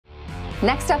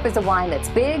Next up is a wine that's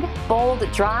big, bold,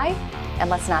 dry, and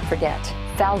let's not forget,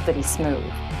 velvety smooth.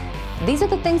 These are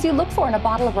the things you look for in a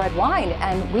bottle of red wine,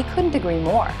 and we couldn't agree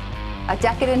more. A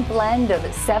decadent blend of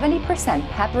 70%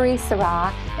 peppery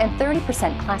Syrah and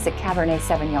 30% classic Cabernet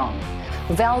Sauvignon.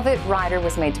 Velvet Rider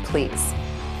was made to please.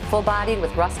 Full-bodied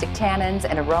with rustic tannins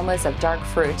and aromas of dark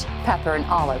fruit, pepper, and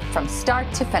olive from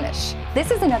start to finish. This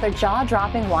is another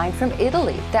jaw-dropping wine from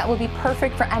Italy that will be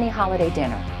perfect for any holiday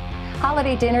dinner.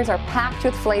 Holiday dinners are packed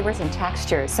with flavors and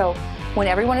textures, so when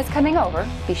everyone is coming over,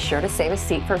 be sure to save a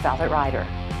seat for Velvet Rider.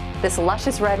 This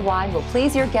luscious red wine will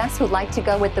please your guests who like to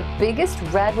go with the biggest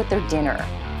red with their dinner.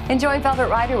 Enjoy Velvet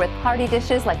Rider with party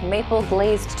dishes like maple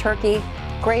glazed turkey,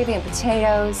 gravy and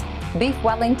potatoes, beef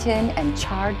Wellington, and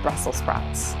charred Brussels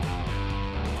sprouts.